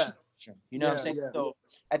such yeah, fashion. What I'm yeah, saying? yeah. So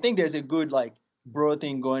I think there's a good like bro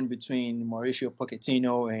thing going between Mauricio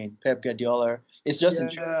Pochettino and Pep Guardiola. It's just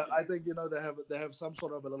interesting. Yeah, I think they have some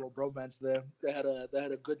sort of a little bromance there. They had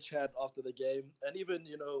a good chat after the game, and even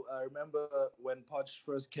I remember when Poch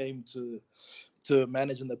first came to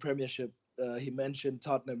manage in the Premiership. He mentioned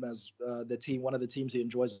Tottenham as one of the teams he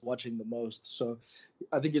enjoys watching the most. So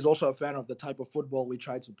I think he's also a fan of the type of football we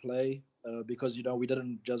try to play because we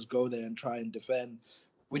didn't just go there and try and defend.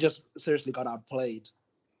 We just seriously got outplayed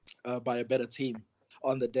by a better team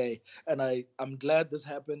on the day. And I'm glad this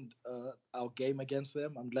happened, our game against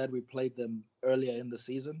them. I'm glad we played them earlier in the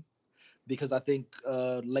season because I think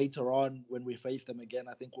later on when we face them again,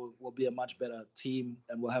 I think we'll be a much better team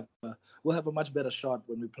and we'll have a much better shot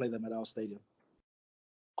when we play them at our stadium.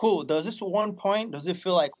 Cool. Does this 1 point? Does it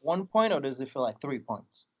feel like 1 point or does it feel like 3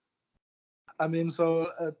 points? I mean,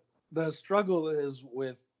 so the struggle is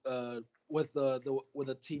with the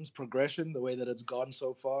team's progression, the way that it's gone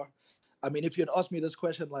so far. I mean, if you'd asked me this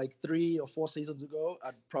question like 3 or 4 seasons ago,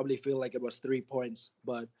 I'd probably feel like it was 3 points.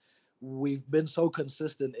 But we've been so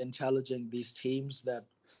consistent in challenging these teams that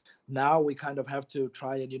now we kind of have to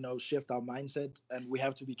try and shift our mindset, and we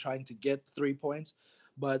have to be trying to get 3 points.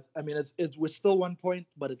 But I mean, it's we're still 1 point,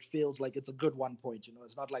 but it feels like it's a good 1 point.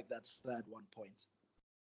 It's not like that sad 1 point.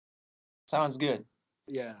 Sounds good.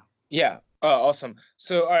 Yeah. Yeah. Awesome.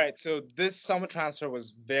 So, all right. So this summer transfer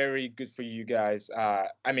was very good for you guys.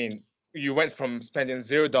 I mean, you went from spending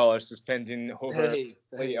 $0 to spending over Hey,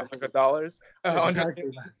 $100,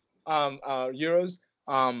 exactly, man. euros.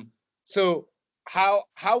 So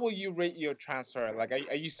how will you rate your transfer? Like,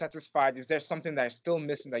 are you satisfied? Is there something that is still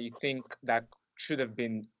missing that you think that should have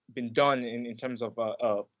been done in terms of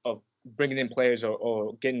bringing in players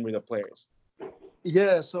or getting rid of players?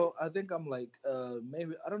 Yeah, so I think I'm like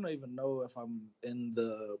maybe I don't even know if I'm in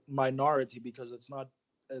the minority because it's not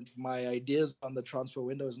my ideas on the transfer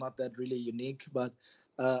window is not that really unique, but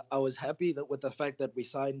I was happy that with the fact that we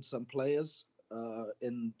signed some players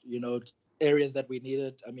in areas that we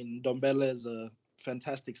needed. I mean, Dombele is a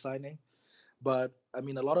fantastic signing, but I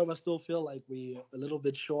mean a lot of us still feel like we a little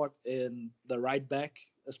bit short in the right back,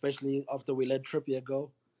 especially after we let Trippier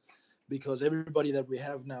go because everybody that we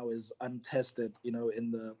have now is untested,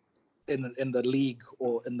 in the league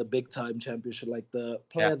or in the big time championship. Like the Yeah.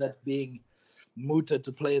 player that's being mooted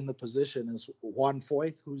to play in the position is Juan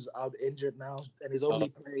Foyth, who's out injured now, and he's only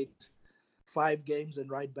played 5 games in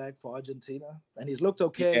right back for Argentina, and he's looked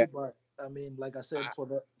okay. Yeah. But I mean, like I said, for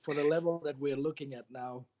the level that we're looking at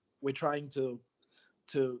now, we're trying to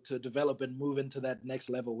develop and move into that next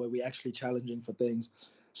level where we're actually challenging for things.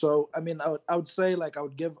 So I mean, I would say like I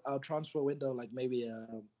would give our transfer window like maybe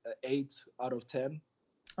a 8 out of 10.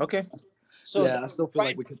 Okay. So Yeah, I still feel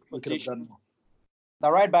like we could have done more.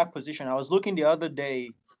 the right back position, I was looking the other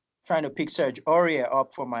day trying to pick Serge Aurier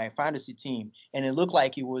up for my fantasy team, and it looked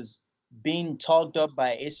like he was being talked up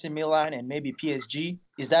by AC Milan and maybe PSG.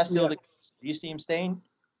 Is that still Yeah. the case? Do you see him staying?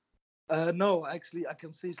 No, actually, I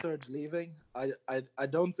can see Serge leaving. I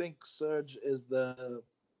don't think Serge is the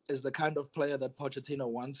kind of player that Pochettino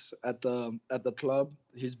wants at the club.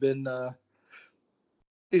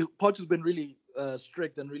 Poch has been really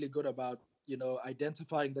strict and really good about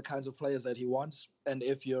identifying the kinds of players that he wants, and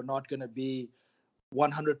if you're not going to be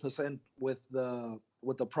 100% with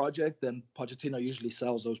the project, then Pochettino usually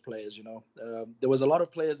sells those players. There was a lot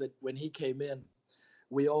of players that when he came in,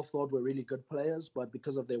 we all thought were really good players, but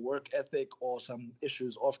because of their work ethic or some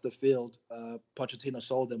issues off the field, Pochettino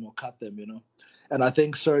sold them or cut them. And I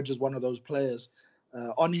think Serge is one of those players.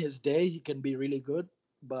 On his day, he can be really good,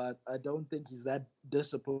 but I don't think he's that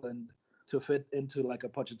disciplined to fit into like a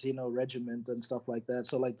Pochettino regiment and stuff like that.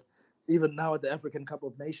 So like even now at the African Cup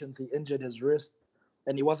of Nations, he injured his wrist,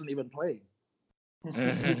 and he wasn't even playing.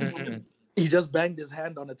 He just banged his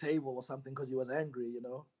hand on a table or something because he was angry, you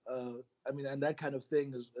know. I mean, and that kind of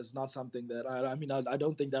thing is not something that I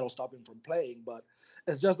don't think that'll stop him from playing, but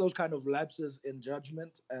it's just those kind of lapses in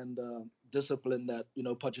judgment and discipline that, you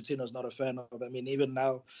know, Pochettino's not a fan of. I mean, even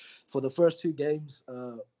now, for the first two games,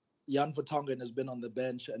 Jan Vertonghen has been on the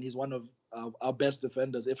bench, and he's one of our best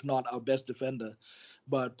defenders, if not our best defender.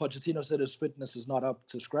 But Pochettino said his fitness is not up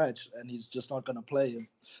to scratch, and he's just not going to play him.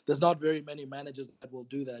 There's not very many managers that will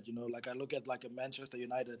do that, you know. Like I look at like a Manchester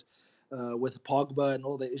United with Pogba and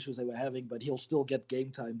all the issues they were having, but he'll still get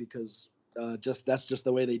game time because that's just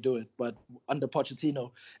the way they do it. But under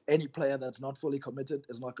Pochettino, any player that's not fully committed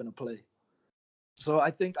is not going to play. So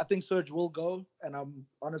I think Serge will go, and I'm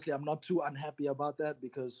not too unhappy about that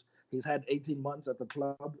because he's had 18 months at the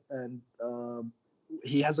club, and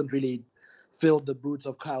he hasn't really filled the boots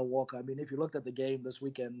of Kyle Walker. I mean, if you looked at the game this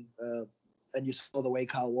weekend and you saw the way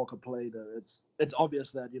Kyle Walker played, it's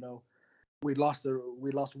obvious that, you know, we lost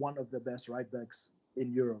one of the best right backs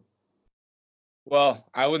in Europe. Well,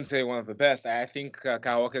 I wouldn't say one of the best. I think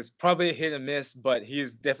Kyle Walker is probably a hit and miss, but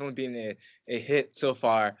he's definitely been a hit so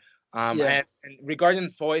far. And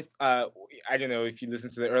regarding Foyth, I don't know if you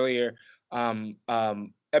listened to the earlier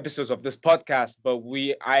episodes of this podcast, but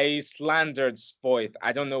I slandered Foyth.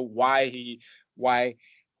 I don't know why he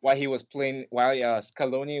was playing, why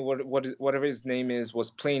Scaloni, whatever his name is, was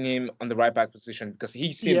playing him on the right back position, because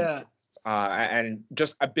he seemed and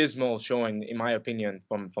just abysmal showing, in my opinion,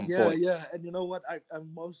 from Foyth. Yeah, and you know what? I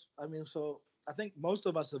think most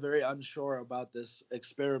of us are very unsure about this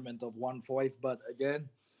experiment of one Foyth, but again,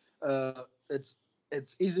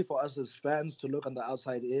 it's easy for us as fans to look on the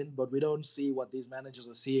outside in, but we don't see what these managers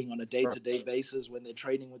are seeing on a day-to-day basis when they're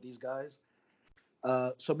training with these guys.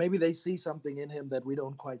 So maybe they see something in him that we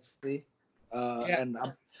don't quite see, and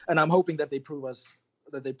I'm hoping that they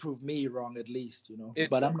prove me wrong at least, you know.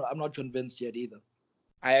 But I'm not convinced yet either.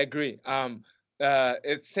 I agree.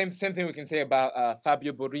 It's same thing we can say about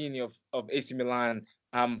Fabio Borini of AC Milan.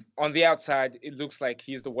 On the outside, it looks like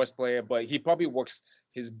he's the worst player, but he probably works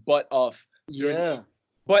his butt off.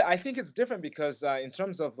 But I think it's different because in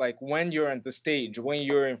terms of like when you're on the stage, when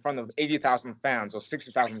you're in front of 80,000 fans or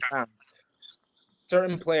 60,000 fans,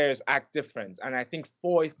 certain players act different. And I think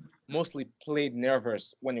Foyth mostly played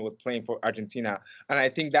nervous when he was playing for Argentina. And I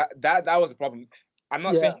think that was a problem. I'm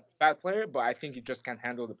not saying he's a bad player, but I think he just can't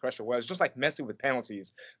handle the pressure. Well, it's just like Messi with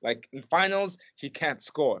penalties. Like in finals, he can't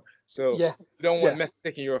score. So you don't want Messi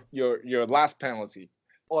taking your last penalty.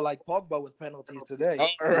 Or like Pogba with penalties today.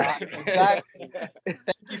 Right. Exactly. Thank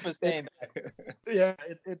you for saying that. Yeah,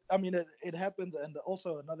 it happens. And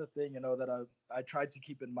also another thing, you know, that I tried to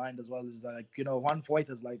keep in mind as well is like, you know, Juan Foyth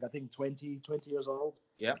is like, I think 20 years old.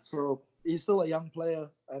 Yeah. So he's still a young player,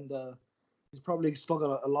 and he's probably still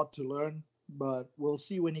got a lot to learn. But we'll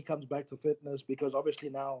see when he comes back to fitness, because obviously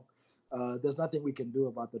now there's nothing we can do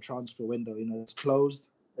about the transfer window. You know, it's closed.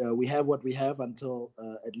 We have what we have until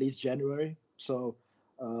at least January. So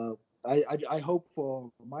I hope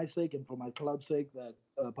for my sake and for my club's sake that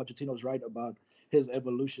Pochettino's right about his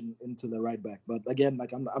evolution into the right back. But again,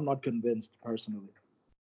 like I'm not convinced personally.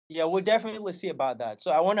 Yeah, we'll definitely see about that.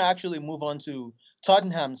 So I want to actually move on to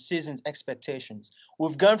Tottenham's season's expectations.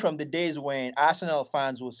 We've gone from the days when Arsenal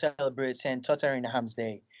fans will celebrate St. Tottenham's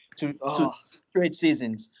Day to straight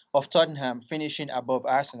seasons of Tottenham finishing above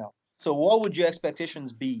Arsenal. So what would your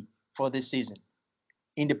expectations be for this season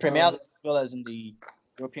in the Premier League as well as in the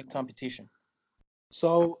European competition?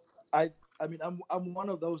 So I'm one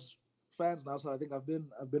of those fans now. So I think I've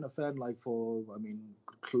been a fan like for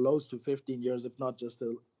close to 15 years, if not just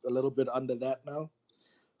a little bit under that now.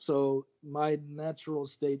 So my natural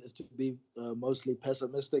state is to be mostly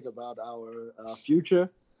pessimistic about our future,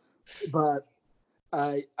 but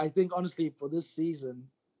I think honestly for this season,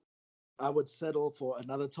 I would settle for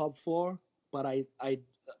another top four. But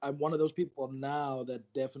I'm one of those people now that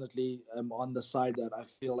definitely am on the side that I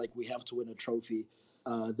feel like we have to win a trophy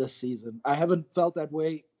this season. I haven't felt that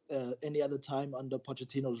way any other time under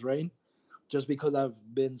Pochettino's reign, just because I've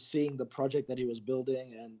been seeing the project that he was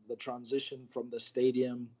building and the transition from the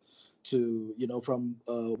stadium to, from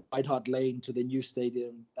White Hart Lane to the new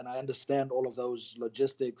stadium. And I understand all of those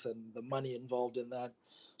logistics and the money involved in that.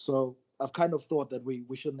 So I've kind of thought that we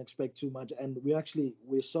shouldn't expect too much. And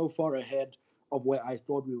we're so far ahead of where I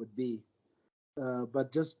thought we would be.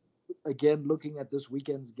 But just, again, looking at this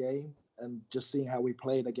weekend's game and just seeing how we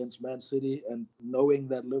played against Man City and knowing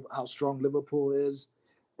that how strong Liverpool is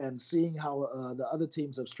and seeing how the other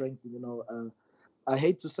teams have strengthened, I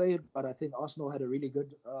hate to say it, but I think Arsenal had a really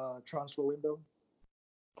good transfer window.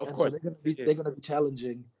 Of and so course. they're gonna be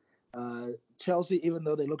challenging. Chelsea, even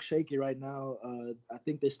though they look shaky right now, I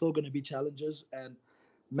think they're still gonna be challengers, and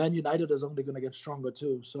Man United is only gonna get stronger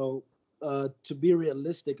too. So to be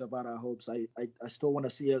realistic about our hopes, I still want to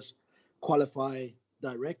see us qualify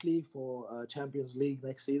directly for Champions League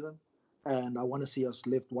next season, and I want to see us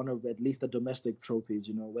lift one of at least the domestic trophies.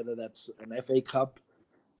 You know, whether that's an FA Cup,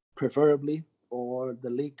 preferably, or the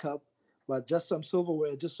League Cup, but just some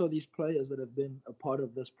silverware, just so these players that have been a part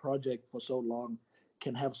of this project for so long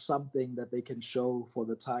can have something that they can show for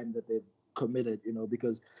the time that they've committed. You know,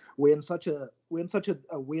 because we're in such a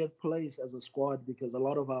weird place as a squad, because a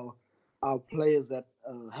lot of our players that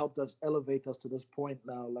helped us elevate us to this point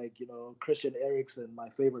now, like Christian Eriksen, my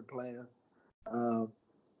favorite player, uh,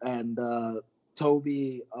 and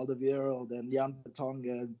Toby Alderweireld and Jan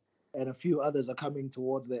Vertonghen and a few others are coming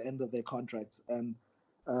towards the end of their contracts. And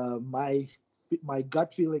my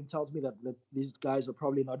gut feeling tells me that these guys are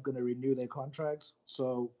probably not going to renew their contracts.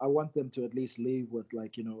 So I want them to at least leave with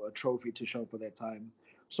a trophy to show for their time.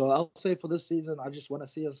 So I'll say for this season, I just want to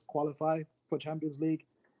see us qualify for Champions League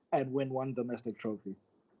and win one domestic trophy.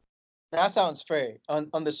 That sounds fair.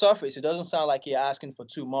 On the surface, it doesn't sound like you're asking for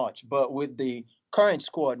too much. But with the current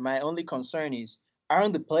squad, my only concern is,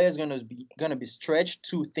 aren't the players gonna be stretched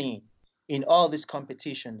too thin in all these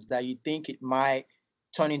competitions that you think it might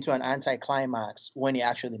turn into an anticlimax when it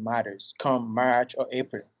actually matters, come March or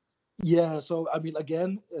April? Yeah. So I mean,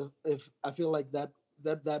 again, if I feel like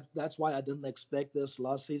that's why I didn't expect this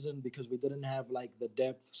last season, because we didn't have like the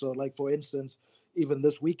depth. So like for instance, even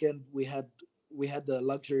this weekend we had the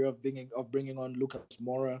luxury of bringing on Lucas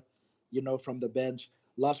Moura, from the bench.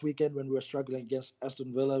 Last weekend when we were struggling against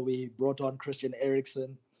Aston Villa, we brought on Christian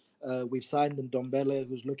Eriksen. We've signed Ndombele,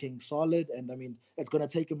 who's looking solid, and I mean it's going to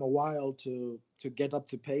take him a while to get up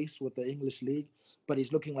to pace with the English league, but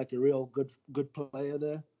he's looking like a real good player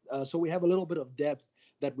there. So we have a little bit of depth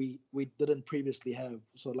that we didn't previously have.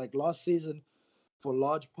 So like last season, for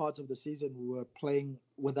large parts of the season, we were playing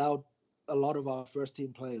without a lot of our first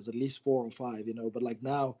team players, at least 4 or 5, But like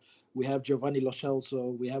now, we have Giovanni Lo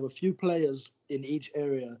Celso, we have a few players in each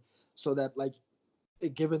area, so that like,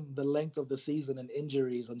 given the length of the season and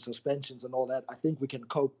injuries and suspensions and all that, I think we can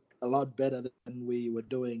cope a lot better than we were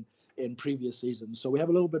doing in previous seasons. So we have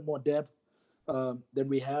a little bit more depth than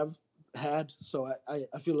we have had. So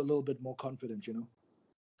I feel a little bit more confident.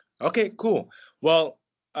 Okay, cool. Well,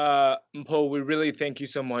 Mpo, we really thank you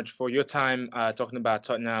so much for your time talking about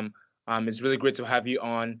Tottenham. It's really great to have you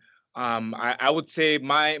on. I would say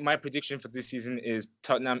my prediction for this season is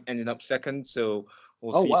Tottenham ending up second. So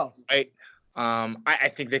we'll see. Wow. Right.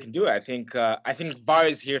 I think they can do it. I think VAR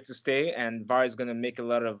is here to stay, and VAR is going to make a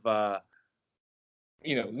lot of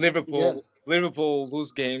Liverpool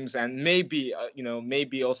lose games, and maybe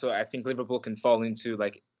maybe also I think Liverpool can fall into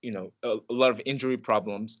like a lot of injury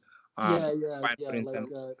problems. Yeah.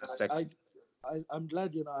 Like I'm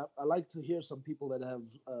glad I like to hear some people that have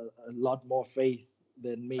a lot more faith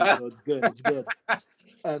than me. So it's good. It's good.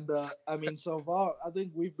 And I mean, so far I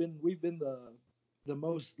think we've been the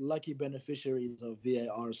most lucky beneficiaries of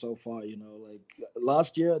VAR so far. Like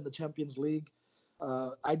last year in the Champions League,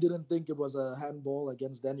 I didn't think it was a handball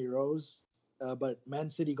against Danny Rose, but Man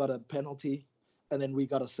City got a penalty, and then we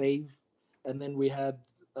got a save, and then we had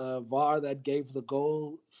VAR that gave the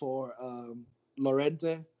goal for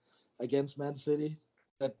Llorente against Man City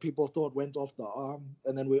that people thought went off the arm,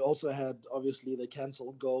 and then we also had obviously the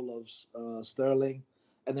cancelled goal of Sterling.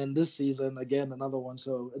 And then this season, again, another one.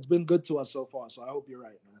 So it's been good to us so far. So I hope you're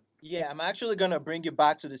right, man. Yeah, I'm actually going to bring you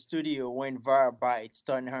back to the studio when VAR bites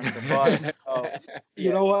Tottenham the bus.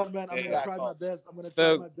 You know what, man? I'm going to try my best. I'm going to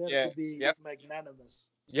try my best to be magnanimous.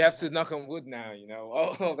 You have to knock on wood now,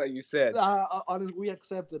 all that you said. Honestly, we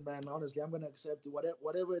accept it, man. Honestly, I'm going to accept it.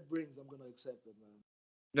 Whatever it brings, I'm going to accept it, man.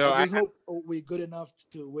 No, I just hope we're good enough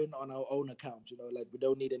to win on our own account. Like we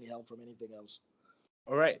don't need any help from anything else.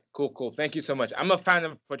 All right, cool. Thank you so much. I'm a fan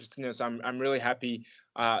of Pochettino, so I'm really happy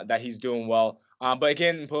that he's doing well. But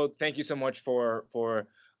again, Mpo, thank you so much for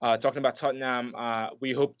talking about Tottenham.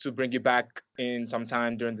 We hope to bring you back in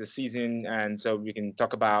sometime during the season, and so we can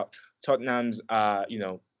talk about Tottenham's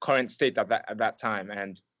current state at that time.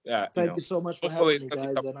 And thank you so much for having me,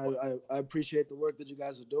 guys. And I appreciate the work that you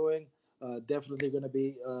guys are doing. Definitely going to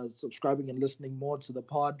be subscribing and listening more to the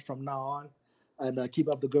pod from now on, and keep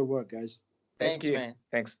up the good work, guys. Thanks, man.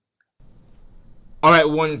 Thanks. All right, I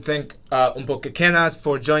want to thank Mpo Kekana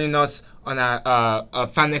for joining us on our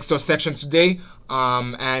Fan Next Door section today.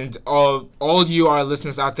 And all you, our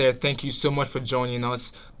listeners out there, thank you so much for joining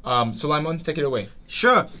us. Sulaiman, take it away.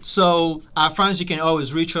 Sure. So, our friends, you can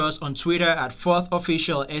always reach us on Twitter at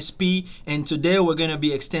 4thOfficialSP. And today we're going to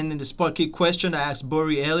be extending the Sport Kick question I asked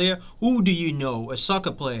Bori earlier. Who do you know, a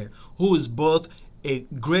soccer player, who is both a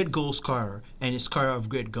great goal scorer and a scorer of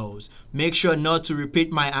great goals? Make sure not to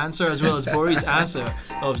repeat my answer as well as Bori's answer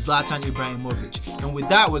of Zlatan Ibrahimovic. And with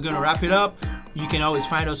that, we're going to wrap it up. You can always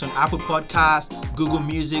find us on Apple Podcasts, Google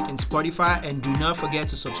Music, and Spotify. And do not forget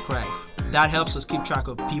to subscribe. That helps us keep track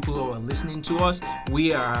of people who are listening to us.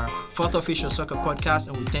 We are 4th Official Soccer Podcast,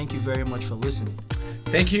 and we thank you very much for listening.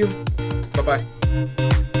 Thank you. Bye-bye.